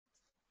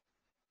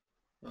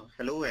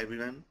Hello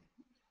everyone.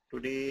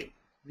 Today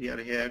we are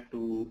here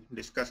to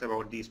discuss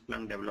about the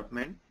Splunk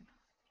development.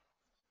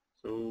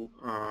 So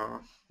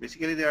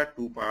basically there are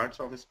two parts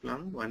of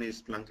Splunk. One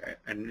is Splunk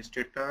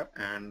administrator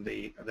and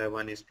the other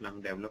one is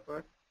Splunk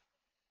developer.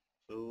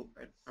 So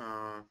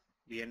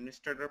the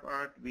administrator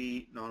part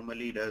we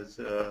normally does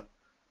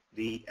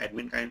the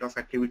admin kind of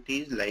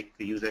activities like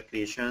user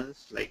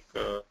creations, like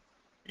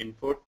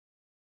input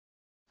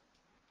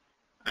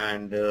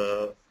and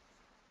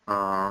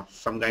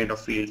some kind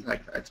of fields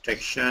like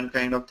extraction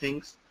kind of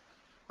things.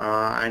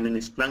 And in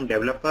Splunk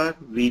developer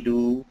we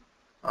do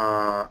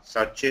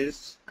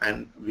searches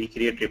and we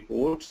create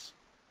reports.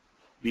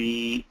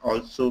 We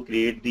also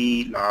create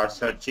the large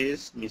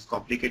searches, means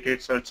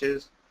complicated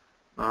searches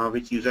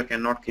which user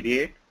cannot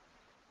create.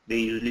 They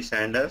usually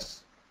send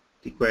us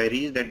the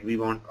queries that we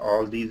want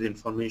all these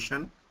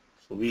information,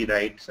 so we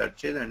write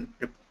searches and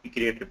we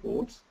create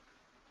reports.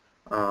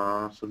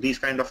 So these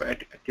kind of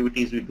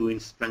activities we do in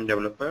Splunk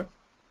developer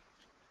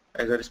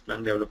as a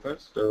Splunk developer.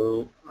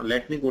 So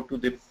let me go to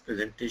the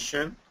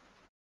presentation.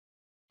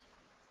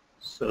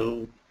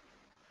 So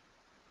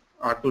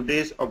our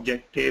today's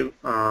objective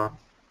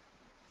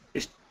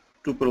is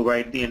to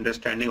provide the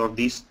understanding of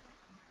these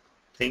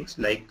things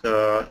like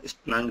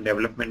Splunk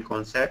development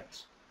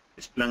concepts,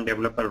 Splunk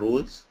developer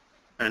roles,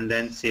 and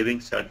then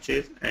saving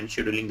searches and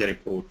scheduling the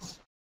reports.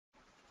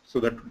 So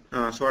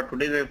our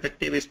today's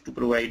objective is to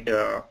provide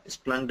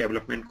Splunk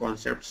development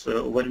concepts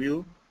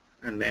overview,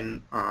 and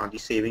then the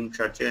saving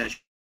searches.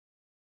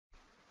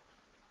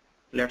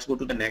 Let's go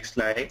to the next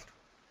slide.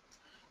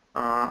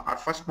 Our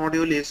first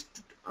module is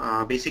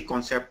basic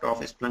concept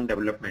of Splunk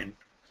development.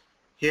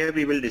 Here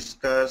we will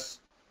discuss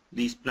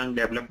the Splunk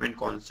development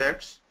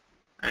concepts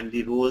and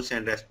the roles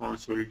and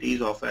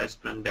responsibilities of a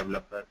Splunk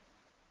developer.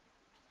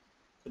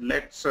 So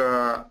let's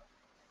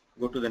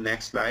go to the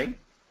next slide.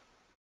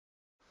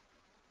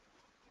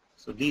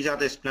 So these are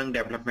the Splunk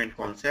development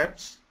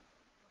concepts.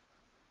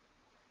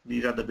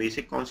 These are the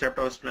basic concept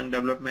of Splunk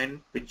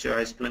development which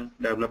a Splunk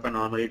developer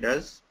normally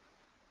does.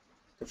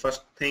 The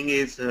first thing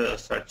is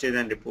searches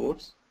and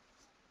reports.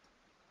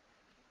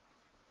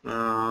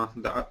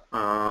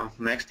 The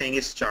next thing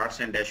is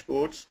charts and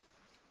dashboards.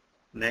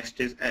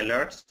 Next is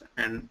alerts,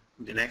 and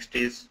the next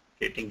is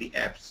creating the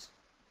apps.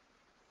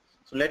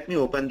 So let me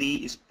open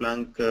the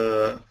Splunk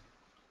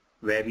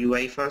web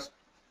UI first,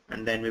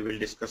 and then we will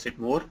discuss it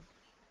more.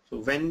 So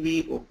when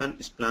we open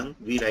Splunk,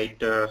 we write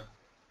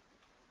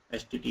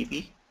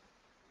HTTP,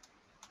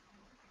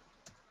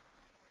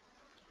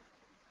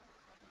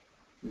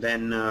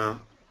 then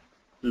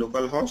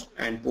localhost,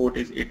 and port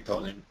is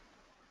 8000,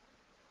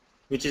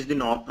 which is the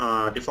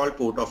default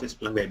port of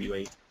Splunk web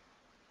UI.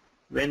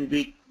 When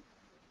we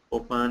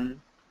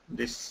open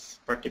this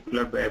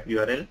particular web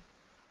URL,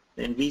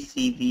 then we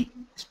see the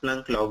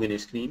Splunk login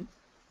screen.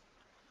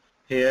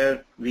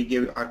 Here we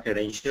give our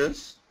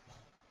credentials.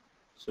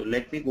 So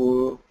let me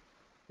go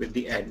with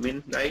the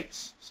admin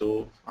rights.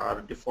 So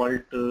our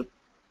default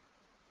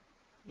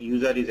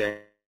user is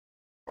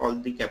all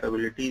the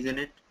capabilities in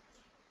it,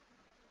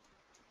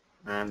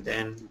 and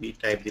then we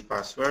type the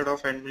password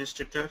of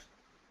administrator.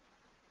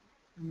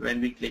 When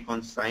we click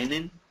on sign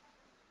in,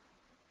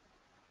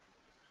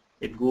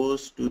 it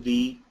goes to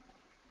the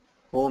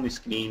home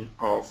screen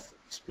of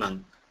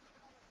Splunk.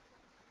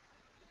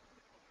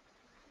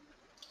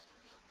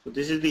 So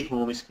this is the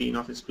home screen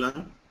of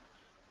Splunk,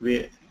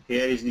 where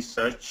here is the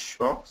search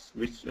box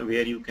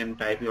where you can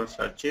type your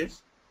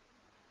searches,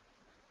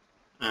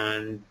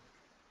 and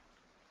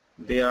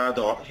here are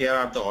the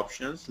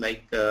options,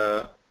 like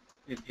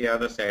here are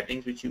the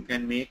settings which you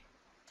can make.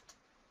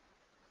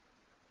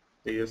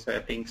 There is a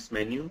settings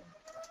menu,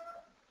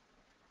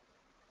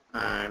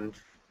 and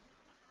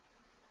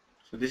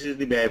so this is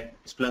the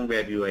Splunk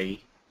web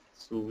UI.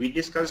 So we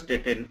discussed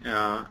it in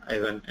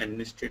as an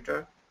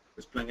administrator,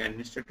 Splunk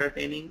administrator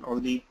training, all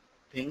the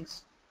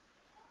things.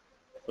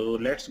 So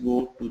let's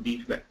go to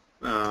the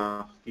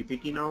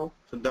PPT now.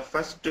 So the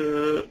first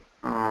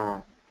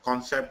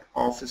concept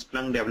of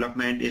Splunk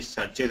development is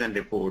searches and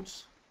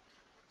reports.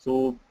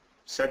 So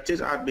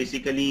searches are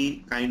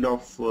basically kind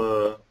of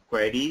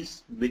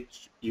queries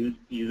which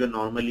user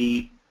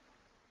normally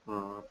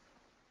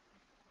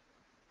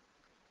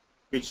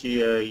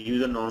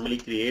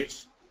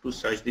creates to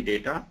search the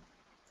data.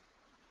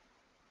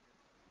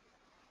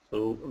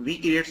 So we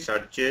create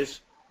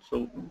searches.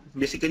 So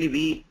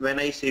basically when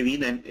I say we,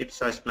 then it's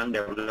a Splunk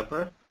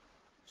developer.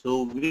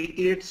 So we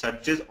create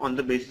searches on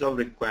the basis of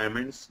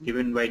requirements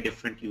given by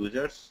different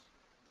users.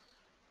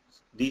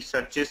 These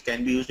searches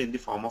can be used in the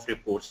form of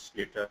reports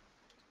later.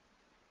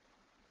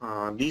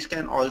 These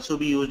can also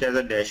be used as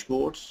a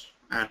dashboards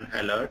and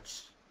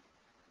alerts.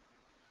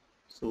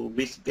 So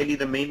basically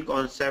the main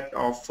concept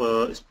of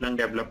Splunk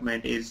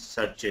development is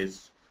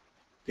searches.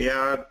 There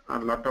are a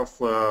lot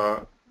of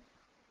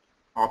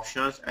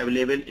options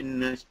available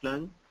in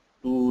Splunk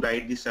to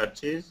write the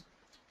searches,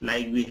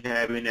 like we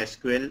have in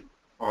SQL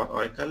or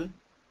Oracle,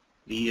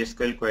 the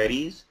SQL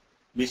queries.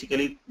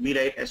 Basically we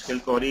write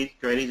SQL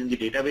queries in the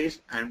database,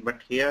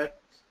 but here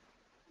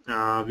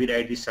we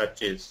write the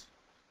searches.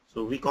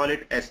 So we call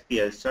it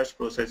SPL, Search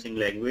Processing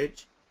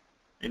Language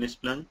in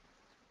Splunk.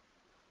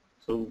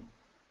 So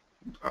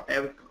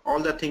all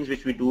the things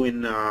which we do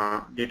in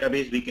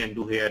database we can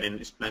do here in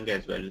Splunk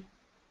as well.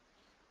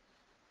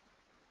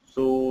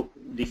 So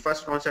the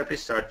first concept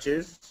is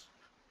searches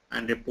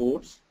and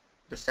reports.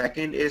 The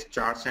second is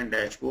charts and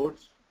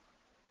dashboards.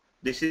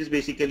 This is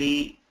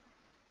basically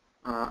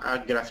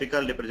a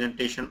graphical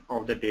representation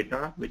of the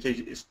data which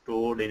is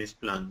stored in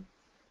Splunk.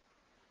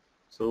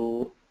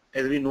 So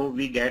as we know,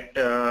 we get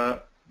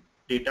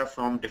data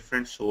from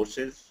different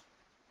sources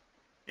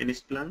in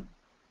Splunk,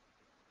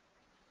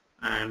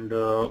 and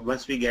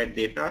once we get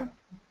data,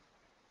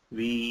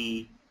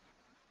 we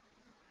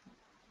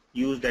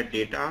use that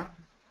data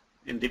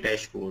in the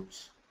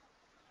dashboards.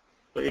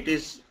 So it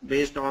is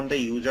based on the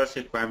user's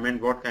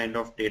requirement what kind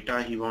of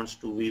data he wants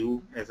to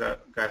view as a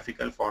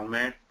graphical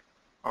format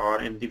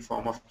or in the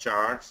form of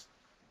charts.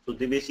 So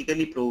they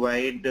basically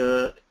provide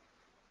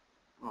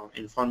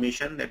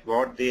information that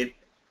what they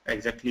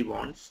exactly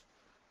wants,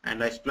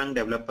 and a Splunk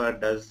developer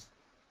does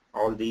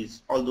all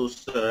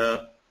those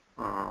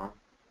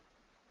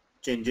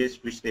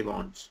changes which they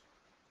want.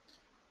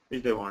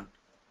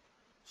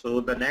 So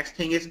the next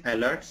thing is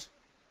alerts.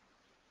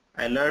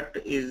 Alert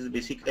is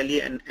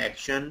basically an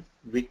action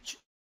which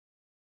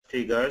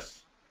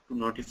triggers to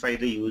notify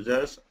the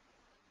users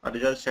a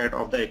result set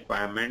of the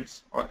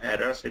requirements or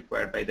errors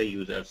required by the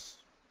users.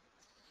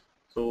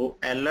 So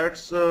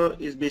alerts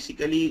is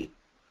basically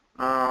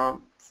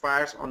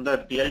fires on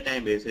the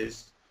real-time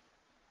basis.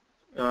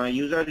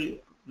 User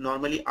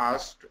normally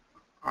ask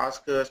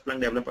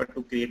Splunk developer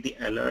to create the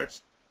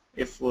alerts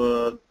if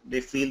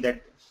they feel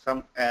that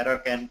some error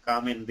can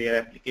come in their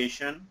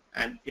application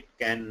and it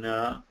can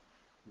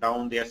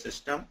down their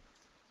system.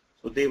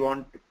 So they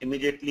want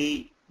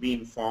immediately be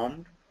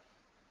informed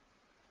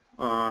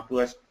to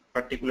a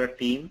particular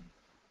team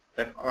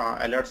that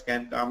alerts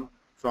can come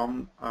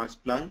from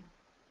Splunk,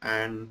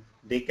 and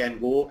they can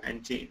go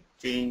and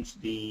change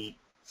the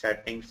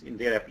settings in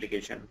their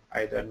application.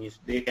 Either means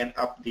they can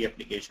up the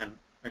application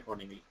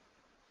accordingly.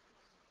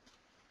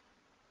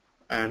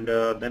 And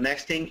the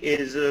next thing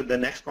is the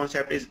next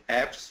concept is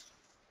apps.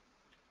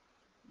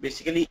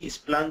 Basically,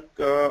 Splunk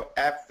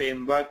app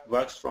framework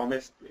works from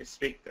a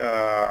specific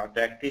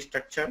directory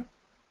structure.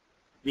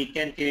 We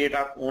can create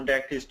our own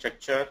directory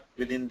structure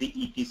within the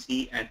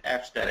etc and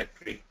apps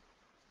directory.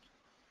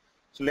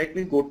 So let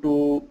me go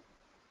to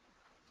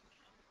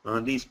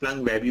the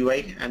Splunk web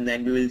UI, and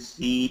then we will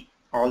see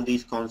all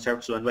these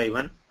concepts one by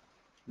one,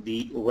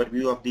 the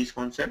overview of these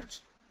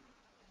concepts.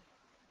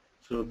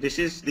 So this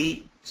is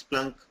the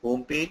Splunk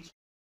homepage.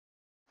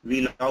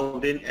 We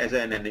logged in as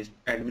an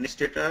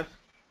administrator,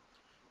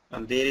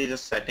 and there is a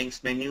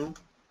settings menu.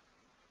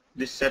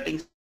 This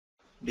settings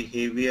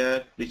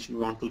behavior which we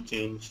want to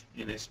change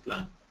in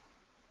Splunk.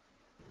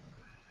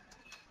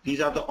 These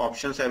are the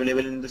options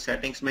available in the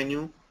settings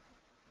menu.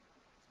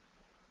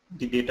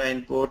 The data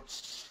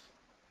inputs,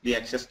 the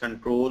access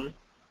control.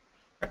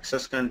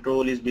 Access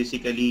control is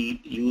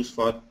basically used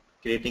for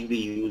creating the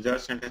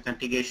users and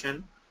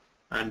authentication,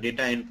 and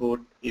data input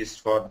is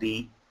for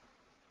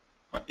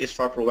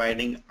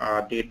providing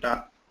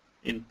data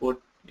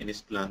input in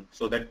Splunk,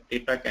 so that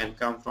data can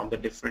come from the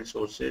different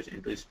sources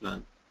into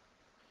Splunk.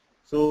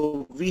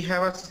 So we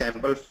have a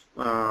sample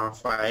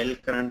file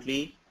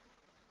currently.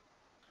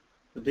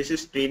 So this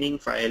is training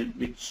file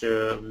which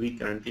we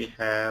currently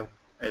have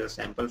as a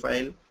sample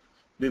file.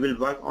 We will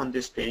work on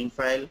this training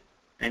file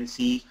and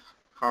see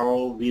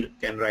how we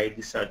can write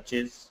the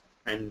searches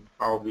and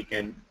how we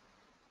can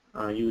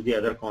use the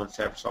other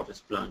concepts of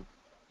Splunk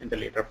in the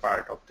later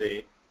part of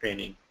the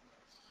training.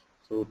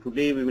 So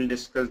today we will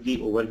discuss the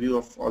overview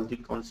of all the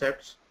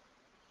concepts.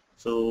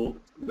 So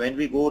when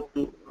we go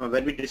to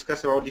when we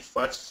discuss about the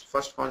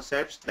first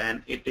concepts,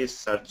 then it is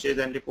searches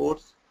and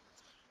reports,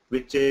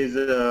 which is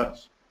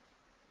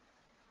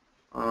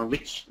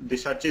which the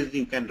searches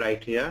you can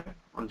write here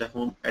on the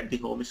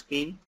home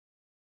screen.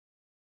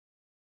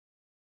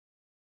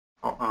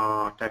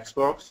 Text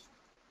box,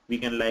 we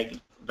can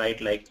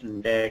write like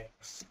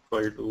index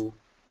equal to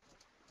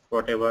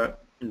whatever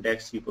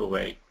index you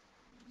provide.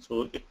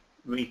 So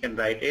we can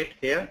write it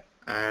here,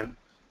 and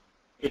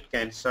it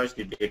can search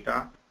the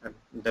data at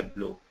the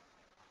below.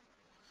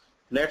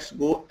 Let's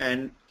go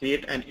and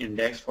create an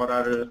index for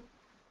our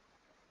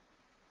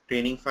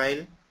training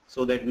file,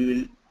 so that we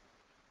will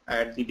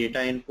add the data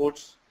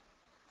inputs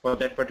for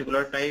that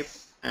particular type,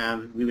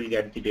 and we will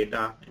get the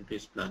data into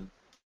Splunk,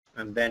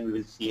 and then we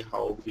will see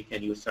how we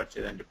can use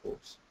searches and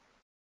reports.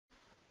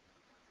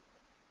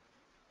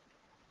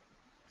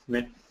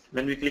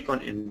 When we click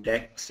on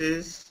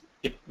indexes,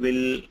 it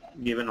will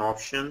give an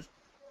option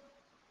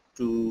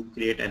to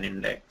create an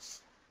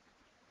index.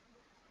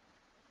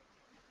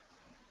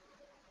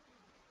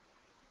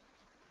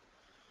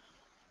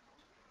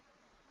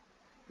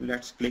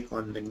 Let's click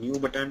on the new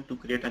button to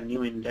create a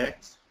new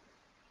index.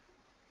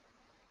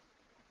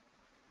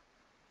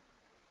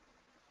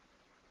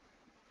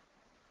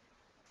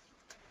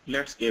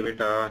 Let's give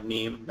it a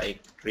name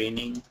like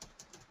training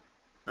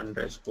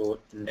underscore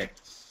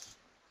index.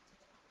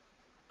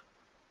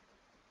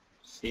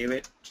 save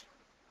it.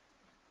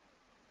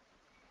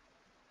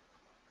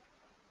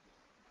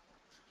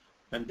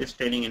 And this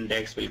training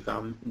index will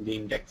come in the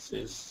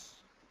indexes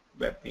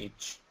web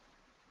page.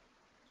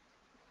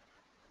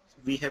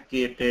 We have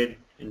created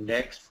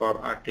index for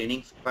our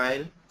training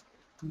file.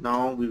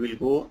 Now we will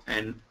go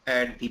and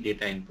add the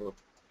data input.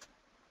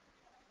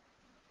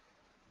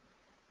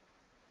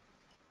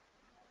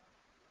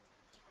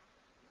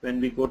 When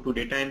we go to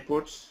data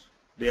inputs,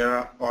 there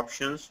are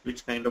options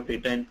which kind of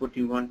data input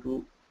you want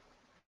to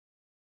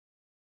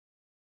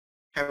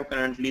have.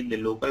 Currently the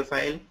local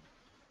file,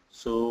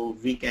 so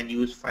we can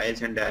use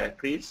files and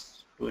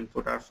directories to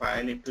input our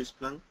file into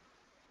Splunk.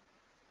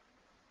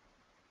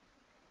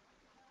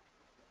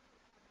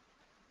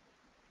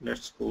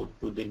 Let's go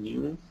to the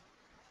new.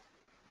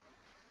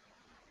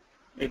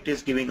 It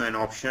is giving an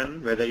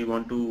option whether you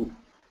want to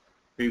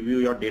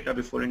preview your data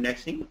before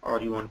indexing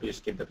or you want to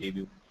skip the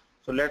preview.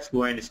 So let's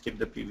go and skip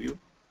the preview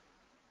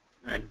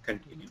and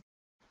continue.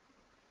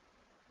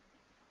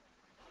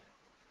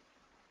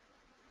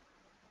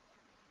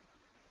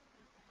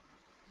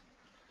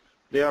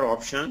 There are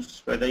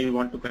options whether you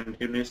want to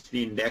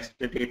continuously index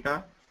the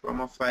data from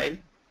a file,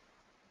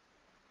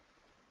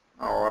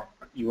 or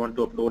you want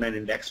to upload an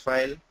index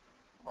file,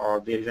 or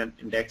there is an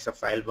index of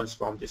file once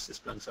from this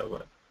Splunk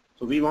server.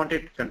 So we want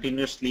it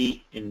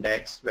continuously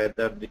indexed,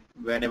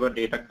 whenever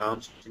data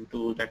comes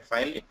into that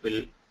file, it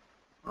will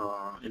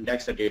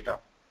index the data.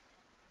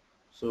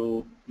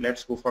 So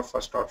let's go for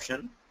first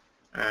option,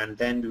 and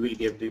then we will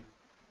give the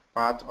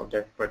path of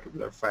that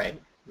particular file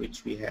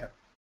which we have.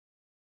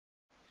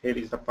 Here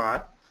is the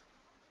path,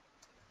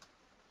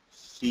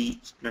 C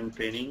Splunk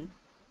training,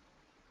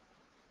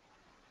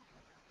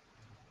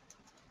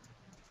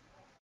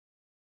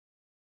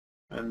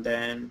 and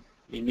then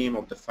the name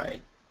of the file.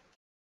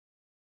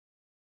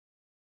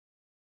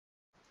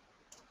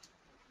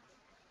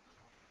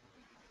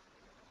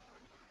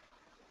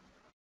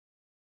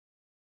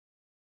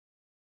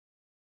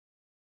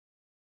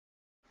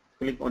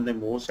 Click on the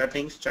more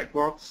settings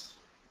checkbox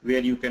where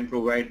you can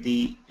provide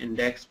the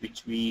index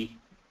which we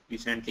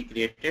recently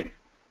created.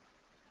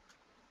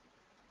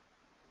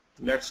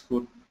 Let's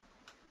go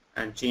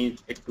and change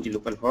it to the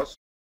local host,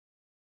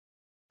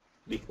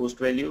 the host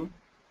value.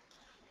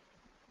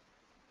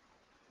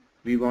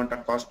 We want a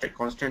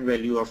constant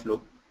value of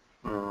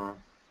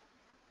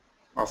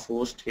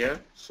host here,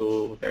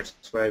 so that's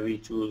why we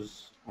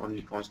choose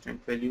only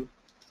constant value.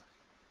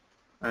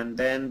 And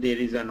then there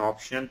is an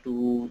option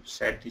to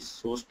set the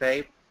source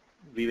type.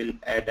 We will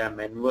add a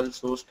manual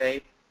source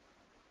type.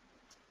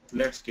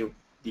 Let's give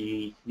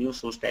the new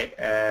source type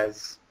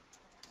as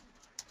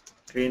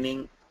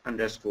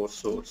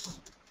training_source,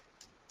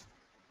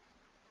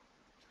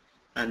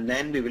 and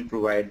then we will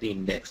provide the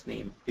index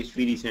name which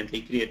we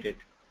recently created.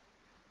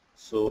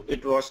 So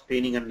it was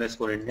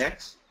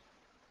training_index,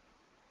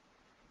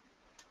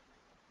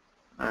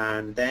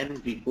 and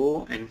then we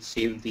go and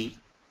save the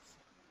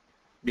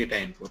data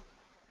input.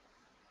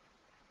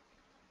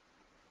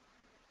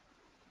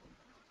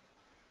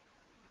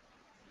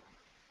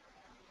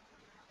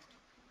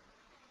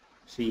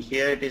 See,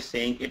 here it is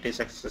saying it is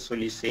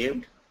successfully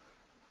saved,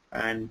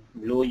 and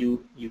below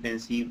you can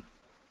see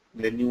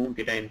the new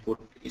data input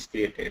is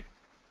created.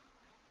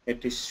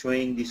 It is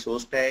showing the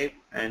source type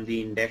and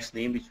the index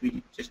name which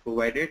we just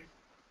provided,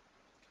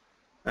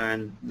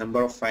 and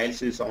number of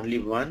files is only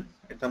one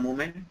at the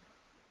moment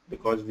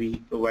because we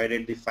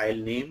provided the file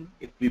name.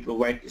 If we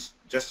provide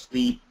just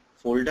the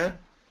folder,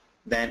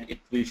 then it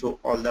will show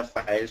all the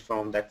files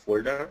from that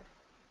folder,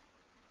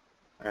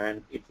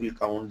 and it will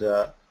count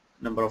the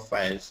number of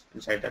files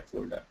inside that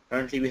folder.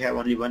 Currently we have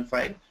only one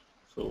file,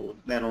 so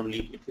then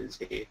only it will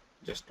say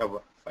just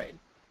our file.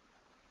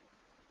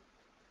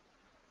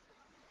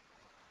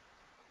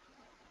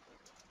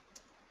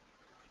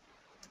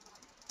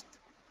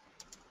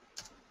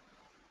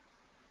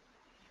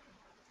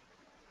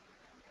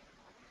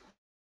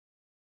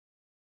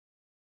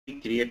 We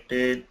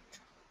created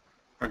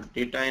a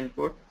data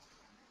input.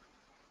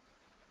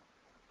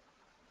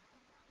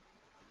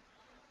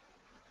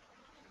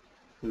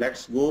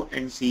 Let's go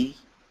and see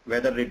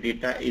whether the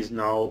data is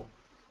now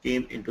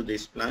came into the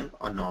Splunk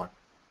or not.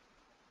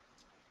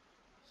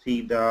 See,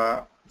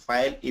 the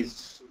file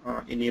is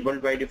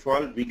enabled by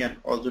default. We can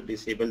also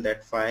disable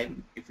that file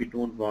if we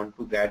don't want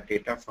to get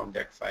data from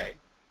that file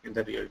in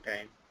the real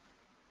time.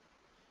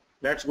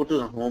 Let's go to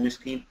the home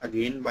screen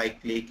again by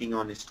clicking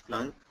on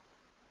Splunk.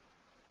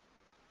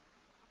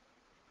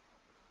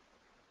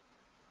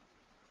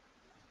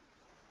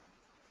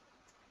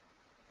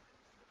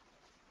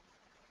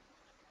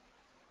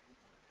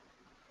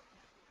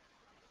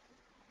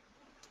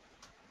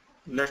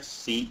 Let's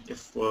see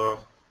if the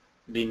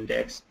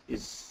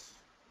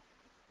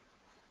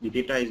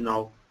data is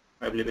now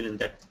available in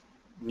that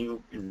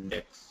new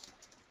index.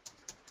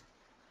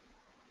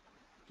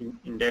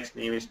 Index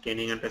name is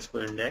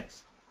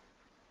training_index.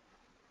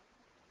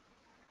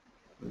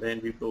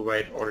 Then we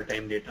provide all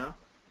time data.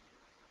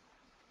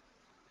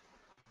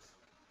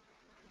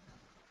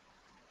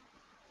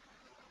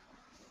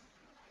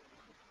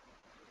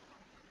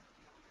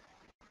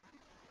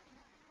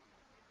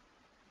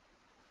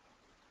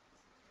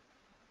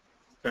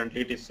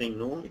 Currently it is saying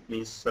no, it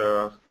means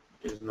it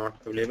is not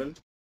available.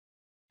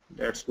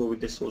 Let's go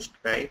with the source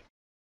type.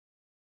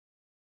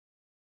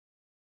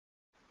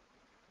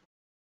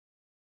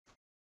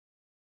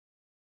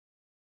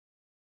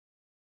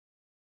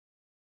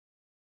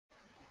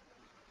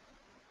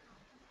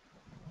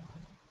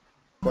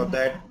 For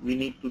that we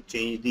need to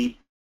change the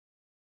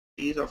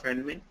keys of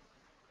admin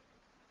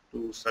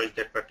to search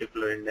that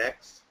particular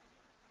index.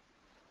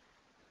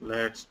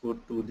 Let's go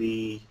to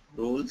the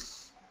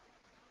roles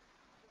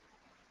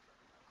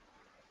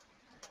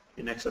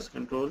in access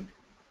control.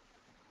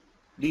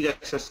 These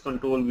access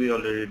control we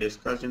already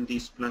discussed in the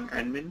Splunk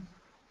admin.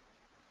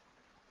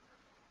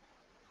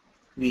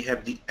 We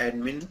have the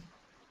admin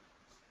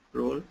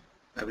role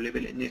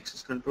available in the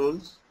access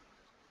controls.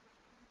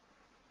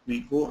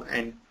 We go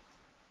and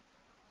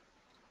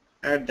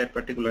add that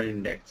particular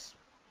index.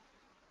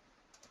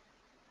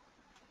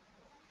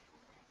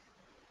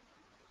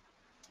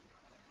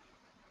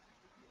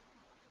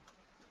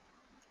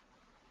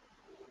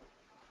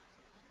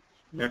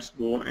 Let's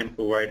go and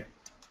provide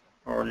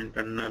all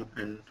internal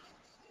and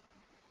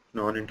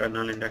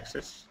non-internal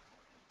indexes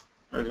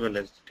as well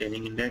as the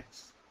training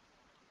index.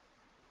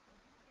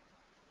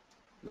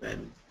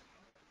 Then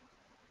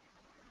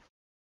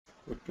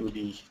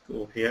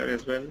go here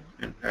as well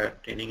and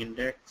add training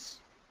index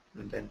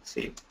and then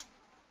save.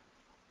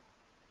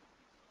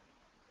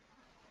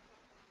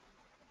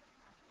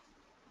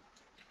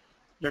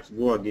 Let's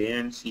go again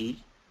and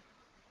see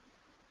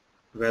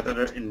whether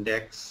the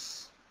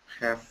index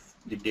have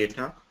the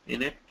data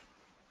in it.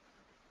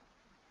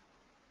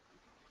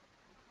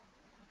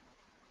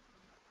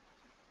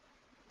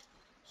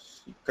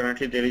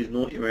 Currently there is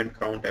no event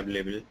count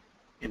available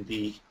in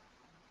the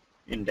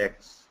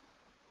index.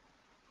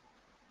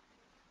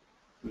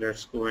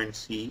 Let's go and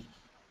see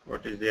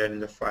what is there in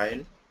the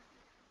file.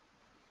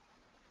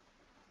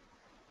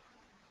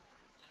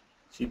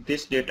 See,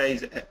 this data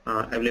is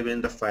available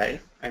in the file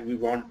and we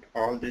want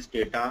all this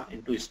data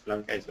into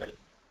Splunk as well.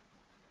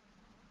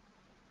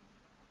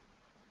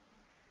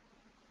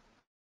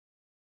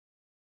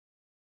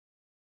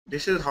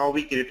 This is how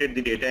we created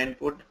the data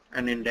input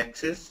and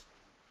indexes,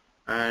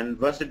 and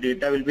once the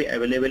data will be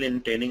available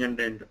in training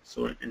and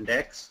so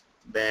index,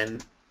 then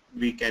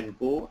we can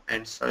go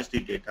and search the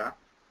data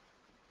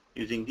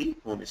using the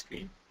home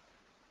screen.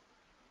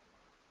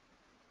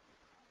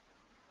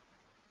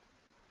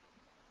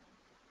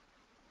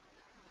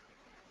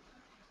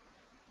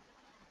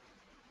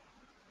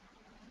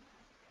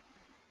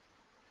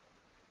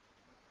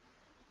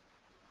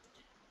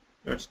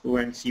 Let's go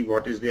and see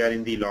what is there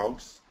in the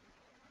logs.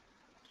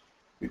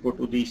 We go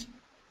to the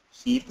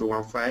C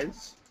program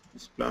files,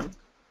 Splunk,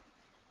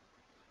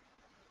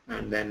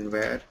 and then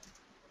where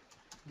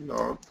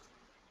log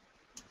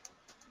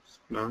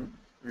Splunk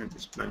and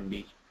Splunk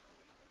D.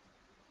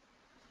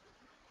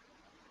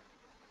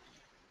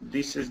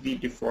 This is the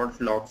default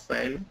log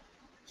file.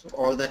 So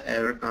all the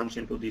error comes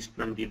into the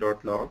Splunk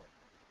D.log.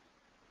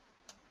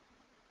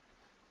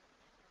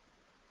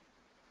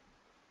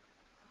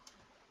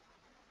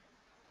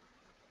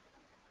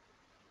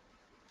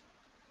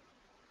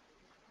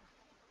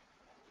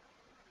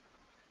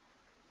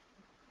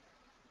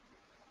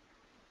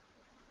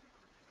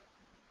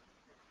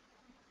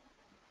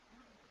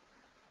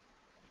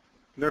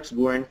 Let's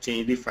go and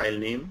change the file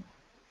name.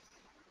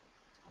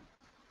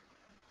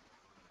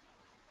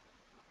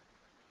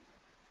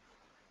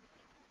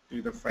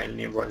 The file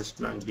name was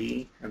Splunk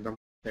D at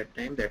that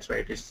time. That's why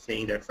it is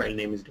saying that file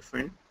name is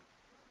different.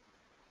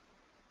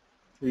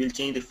 We will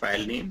change the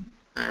file name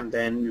and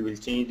then we will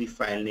change the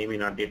file name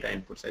in our data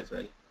inputs as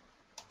well.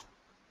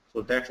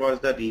 So that was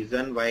the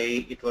reason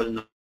why it was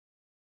not,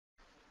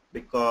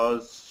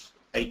 because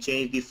I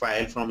changed the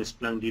file from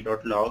Splunk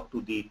D.log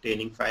to the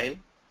training file.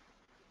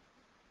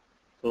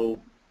 So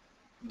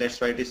that's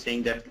why it is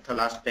saying that the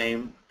last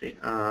time the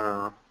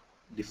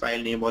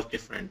file name was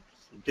different.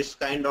 So this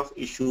kind of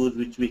issues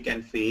which we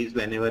can face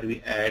whenever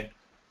we add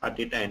a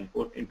data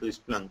input into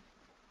Splunk.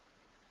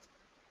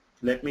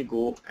 Let me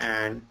go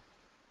and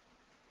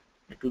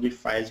to the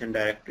files and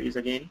directories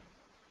again,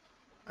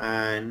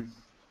 and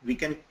we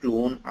can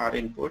clone our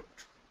input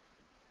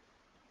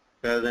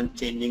rather than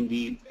changing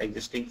the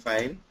existing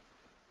file.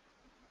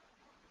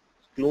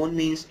 Clone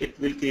means it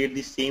will create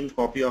the same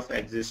copy of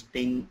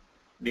existing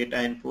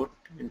data input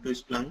into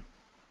Splunk.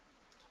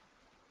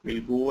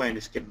 We'll go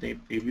and skip the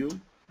preview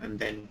and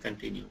then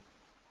continue.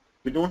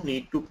 We don't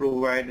need to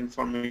provide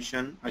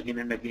information again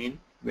and again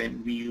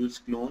when we use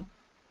clone.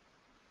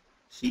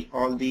 See,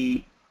 all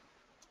the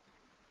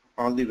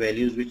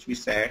values which we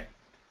set,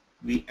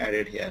 we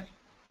added here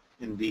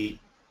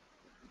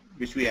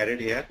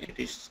it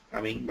is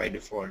coming by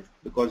default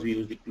because we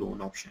use the clone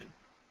option.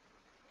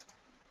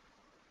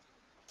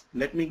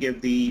 Let me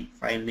give the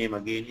file name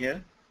again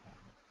here.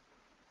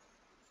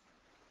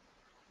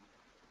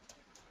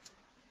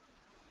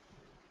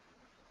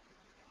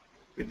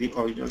 With the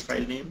original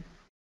file name.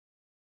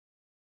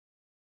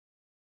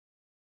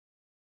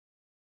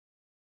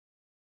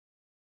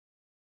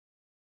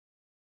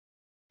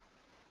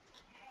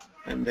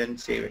 And then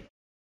save it.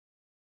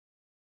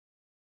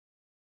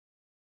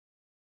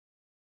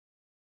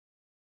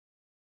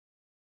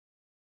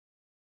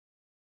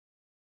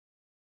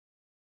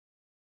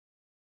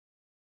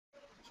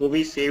 So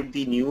we save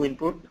the new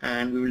input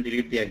and we will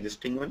delete the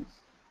existing one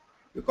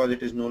because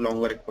it is no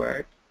longer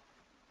required.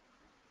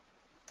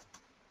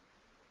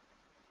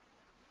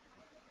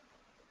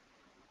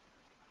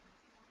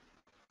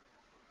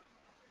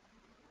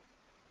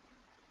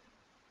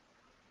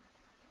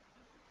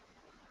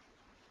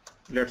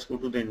 Let's go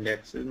to the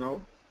indexes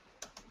now.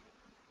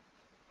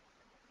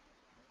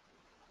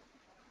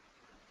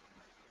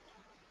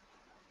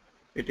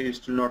 It is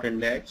still not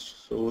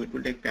indexed, so it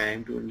will take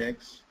time to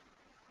index.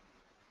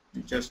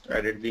 We just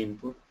added the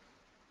input.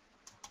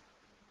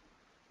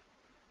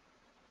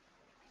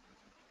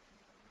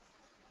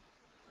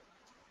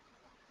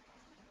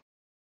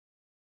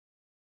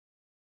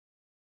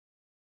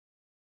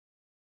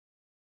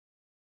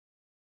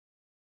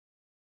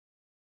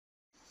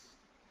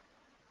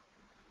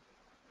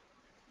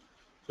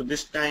 So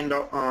this kind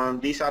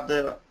of these are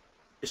the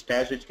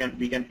steps which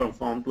we can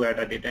perform to add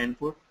a data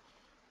input.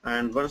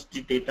 And once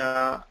the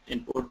data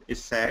input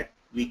is set,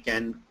 we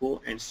can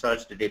go and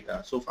search the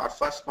data. So our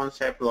first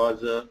concept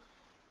was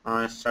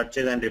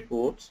searches and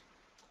reports,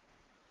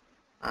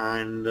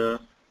 and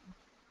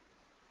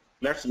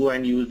let's go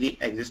and use the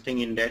existing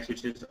index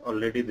which is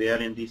already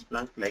there in the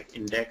Splunk, like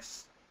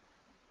index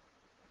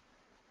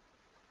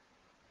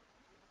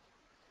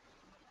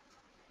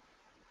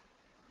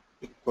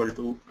equal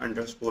to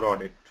underscore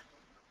audit.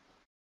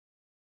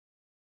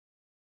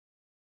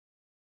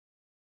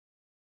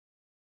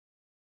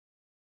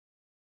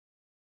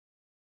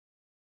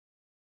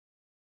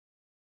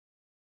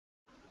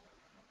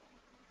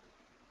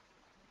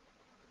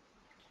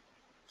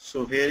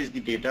 So here is the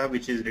data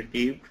which is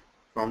retrieved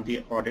from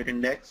the audit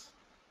index.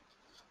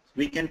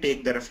 We can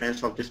take the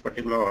reference of this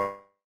particular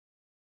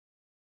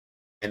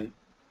and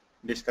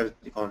discuss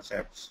the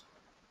concepts.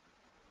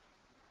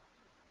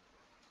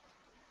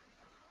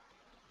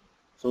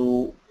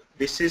 So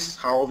this is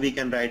how we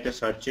can write the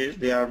searches.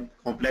 They are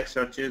complex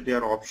searches. They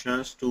are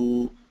options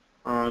to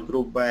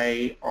group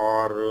by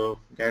or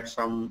get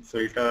some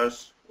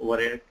filters over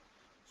it,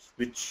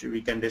 which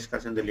we can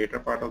discuss in the later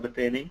part of the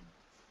training.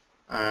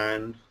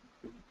 And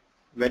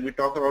when we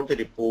talk about the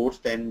reports,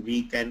 then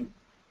we can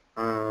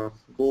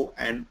go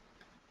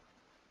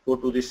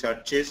to the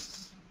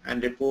searches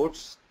and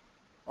reports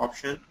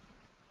option,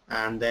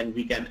 and then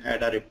we can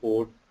add a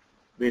report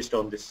based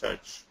on this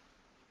search.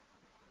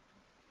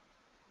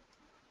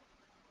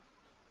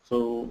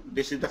 So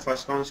this is the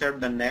first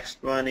concept. The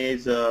next one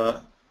is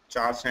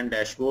charts and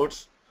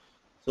dashboards.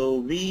 So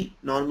we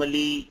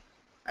normally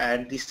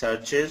add the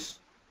searches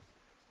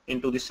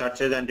into the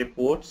searches and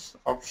reports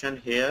option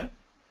here.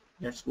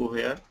 Let's go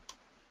here.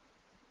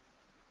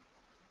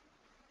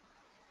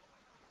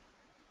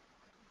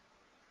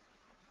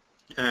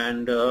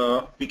 And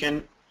we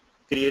can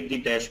create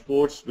the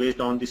dashboards based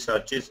on the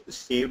searches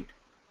saved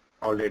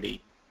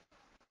already.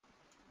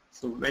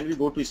 So when we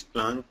go to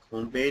Splunk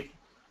homepage,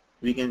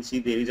 we can see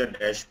there is a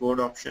dashboard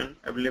option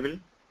available.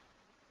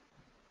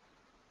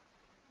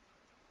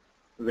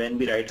 When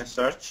we write a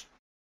search,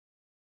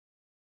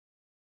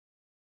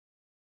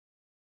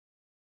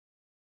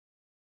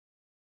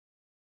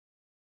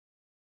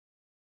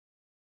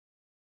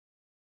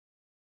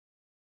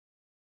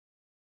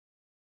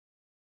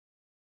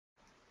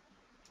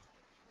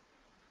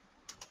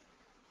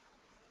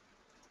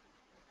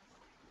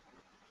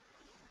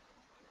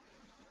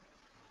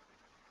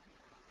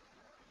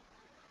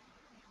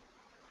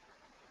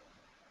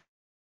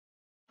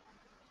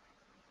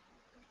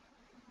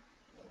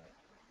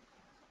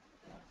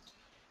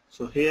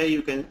 so here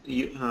you can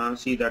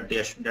see that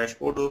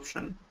dashboard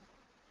option.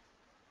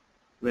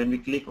 When we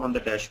click on the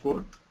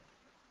dashboard,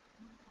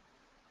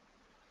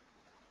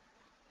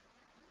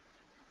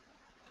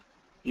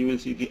 you will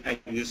see the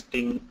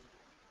existing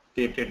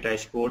created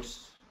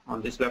dashboards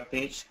on this web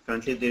page.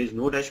 Currently there is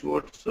no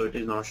dashboard, so it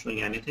is not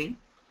showing anything.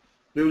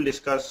 We will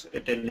discuss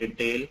it in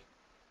detail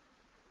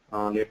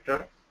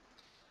later.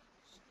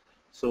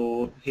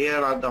 So here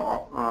are the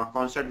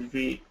concepts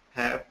we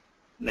have,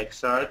 like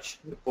search,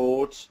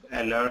 reports,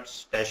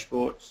 alerts,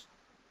 dashboards,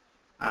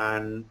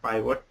 and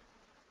pivot.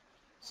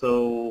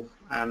 So,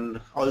 and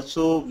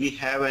also we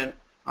have an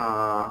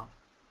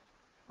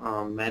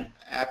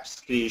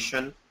apps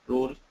creation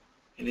role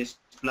in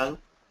Splunk.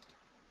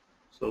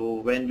 So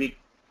when we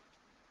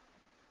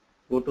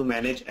go to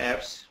manage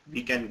apps,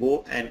 we can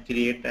go and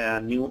create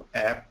a new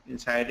app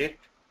inside it.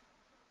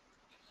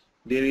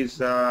 There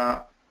is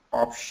a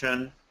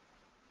option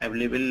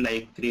available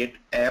like create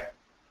app.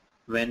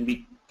 When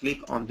we click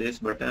on this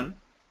button,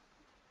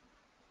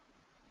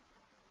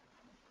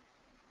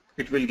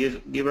 it will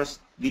give us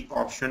the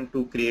option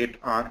to create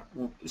our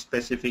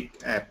specific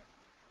app.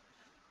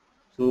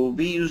 So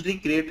we usually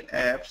create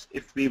apps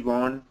if we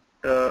want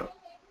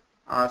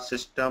our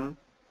system,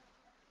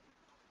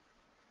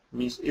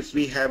 means if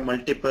we have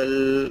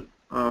multiple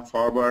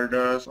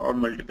forwarders or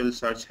multiple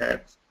search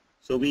heads.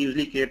 So we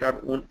usually create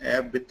our own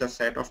app with a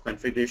set of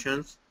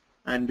configurations,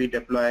 and we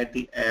deploy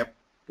the app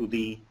to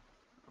the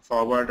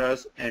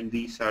forwarders and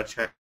the search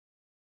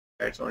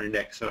heads or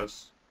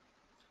indexers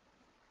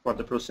for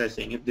the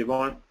processing. If we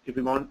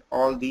want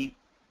all the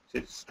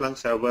Splunk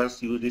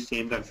servers use the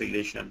same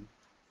configuration.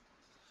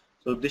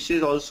 So this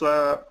is also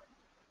a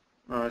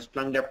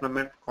Splunk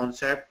deployment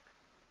concept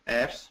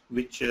apps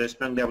which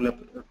Splunk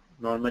developer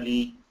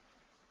normally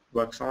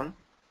works on.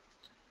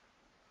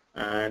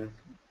 And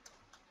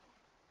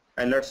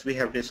alerts we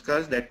have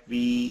discussed that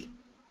we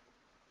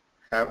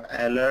have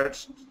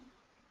alerts.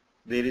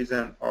 There is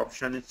an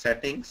option in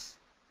settings,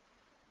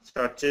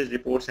 searches,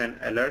 reports and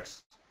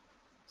alerts.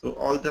 So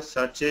all the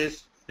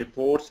searches,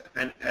 reports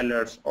and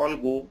alerts all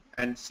go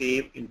and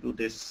save into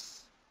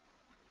this.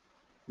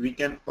 We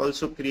can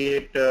also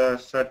create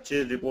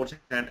searches, reports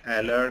and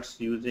alerts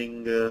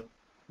using the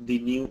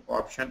new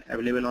option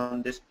available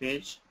on this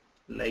page,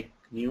 like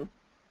new.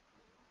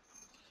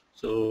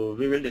 So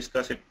we will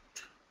discuss it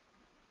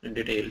in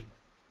detail.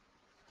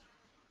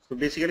 So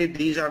basically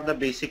these are the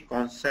basic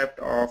concept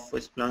of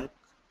Splunk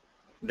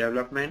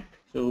development.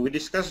 So we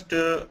discussed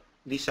the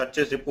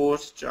searches,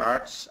 reports,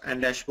 charts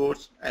and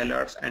dashboards,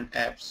 alerts and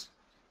apps.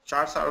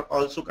 Charts are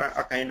also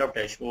a kind of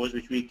dashboards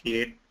which we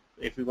create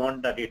if we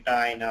want the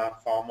data in a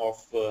form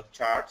of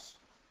charts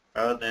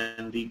rather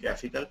than the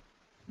graphical.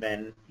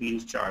 Then we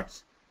use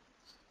charts,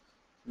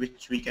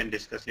 which we can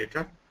discuss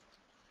later.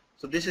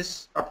 So this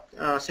is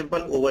a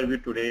simple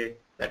overview today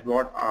that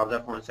what are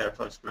the concepts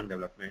of Splunk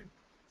development.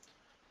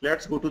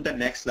 Let's go to the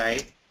next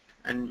slide,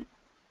 and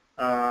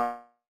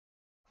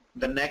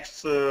the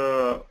next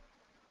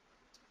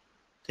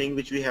thing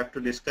which we have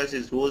to discuss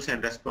is roles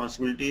and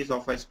responsibilities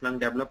of a Splunk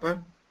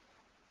developer.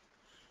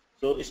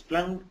 So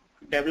Splunk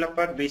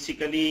developer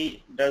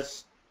basically Splunk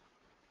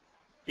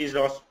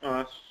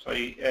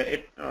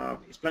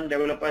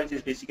developer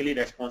is basically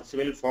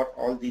responsible for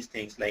all these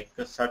things like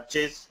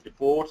searches,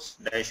 reports,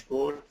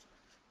 dashboards,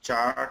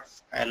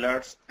 charts,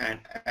 alerts and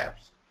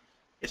apps.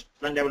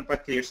 Splunk developer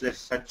creates the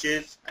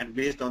searches, and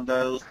based on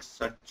those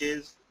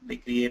searches they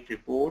create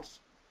reports,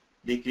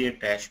 they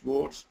create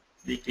dashboards,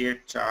 they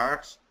create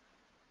charts,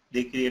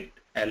 they create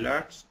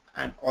alerts,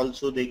 and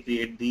also they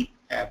create the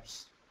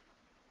apps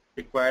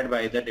required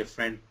by the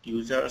different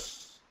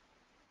users.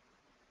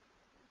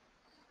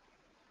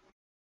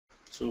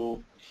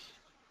 So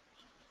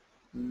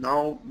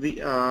now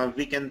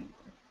we can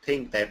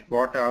think that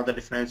what are the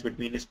difference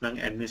between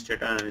Splunk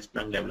administrator and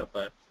Splunk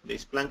developer. The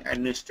Splunk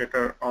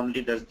administrator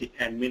only does the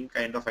admin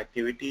kind of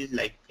activities,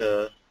 like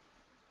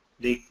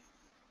they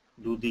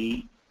do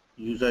the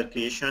user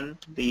creation,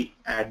 they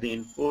add the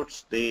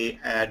inputs, they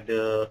add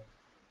the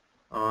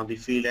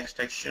field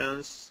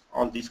extractions,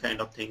 all these kind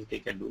of things they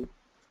can do.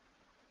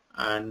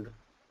 And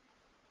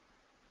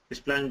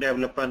Splunk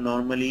developer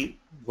normally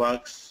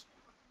works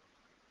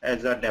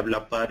as a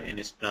developer in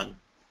Splunk.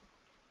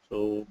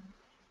 So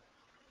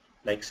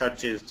like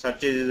searches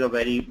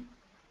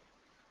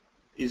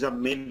is a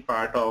main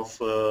part of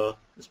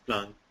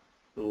Splunk.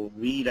 So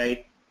we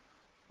write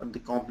the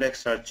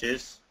complex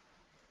searches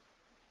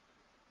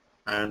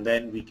and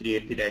then we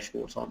create the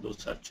dashboards on those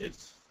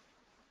searches.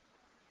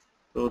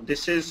 So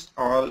this is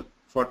all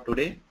for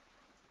today.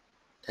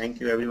 Thank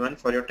you everyone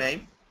for your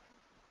time.